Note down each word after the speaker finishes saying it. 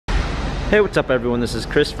Hey, what's up everyone? This is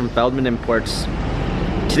Chris from Feldmann Imports.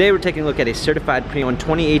 Today we're taking a look at a certified pre-owned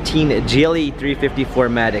 2018 GLE 350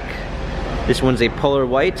 4MATIC. This one's a polar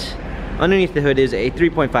white. Underneath the hood is a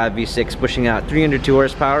 3.5 V6 pushing out 302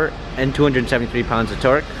 horsepower and 273 pounds of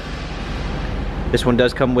torque. This one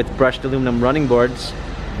does come with brushed aluminum running boards,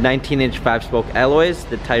 19-inch 5-spoke alloys.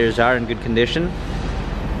 The tires are in good condition.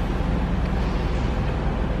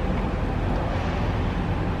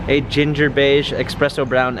 A ginger beige espresso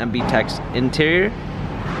brown MB-Tex interior,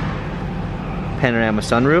 panorama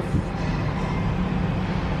sunroof,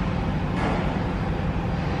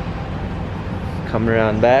 come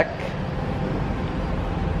around back,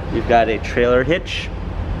 you've got a trailer hitch,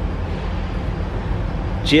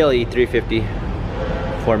 GLE 350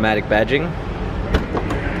 4MATIC badging,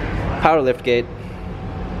 power liftgate,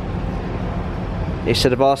 a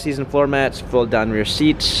set of all-season floor mats, fold down rear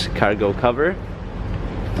seats, cargo cover.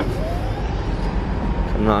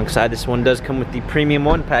 Alongside, this one does come with the Premium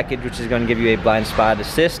 1 package, which is going to give you a blind spot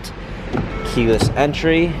assist, keyless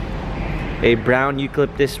entry, a brown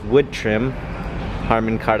eucalyptus wood trim,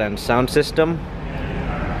 Harman Kardon sound system,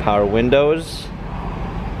 power windows,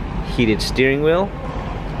 heated steering wheel.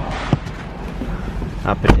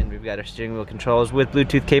 Up and in, we've got our steering wheel controls with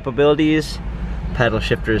Bluetooth capabilities, paddle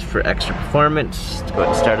shifters for extra performance. Let's go ahead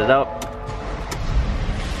and start it up.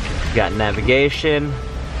 We've got navigation.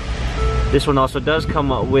 This one also does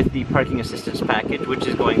come with the parking assistance package, which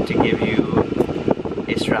is going to give you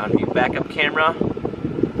a surround view backup camera,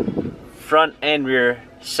 front and rear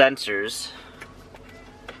sensors.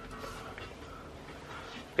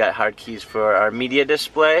 Got hard keys for our media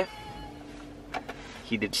display,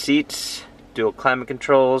 heated seats, dual climate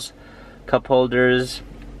controls, cup holders,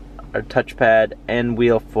 our touchpad and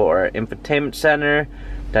wheel for our infotainment center,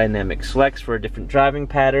 dynamic selects for different driving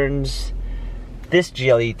patterns. This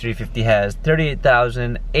GLE 350 has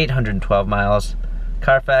 38,812 miles,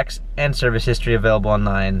 Carfax and service history available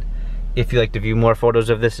online. If you'd like to view more photos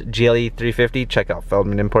of this GLE 350, check out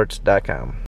feldmanimports.com.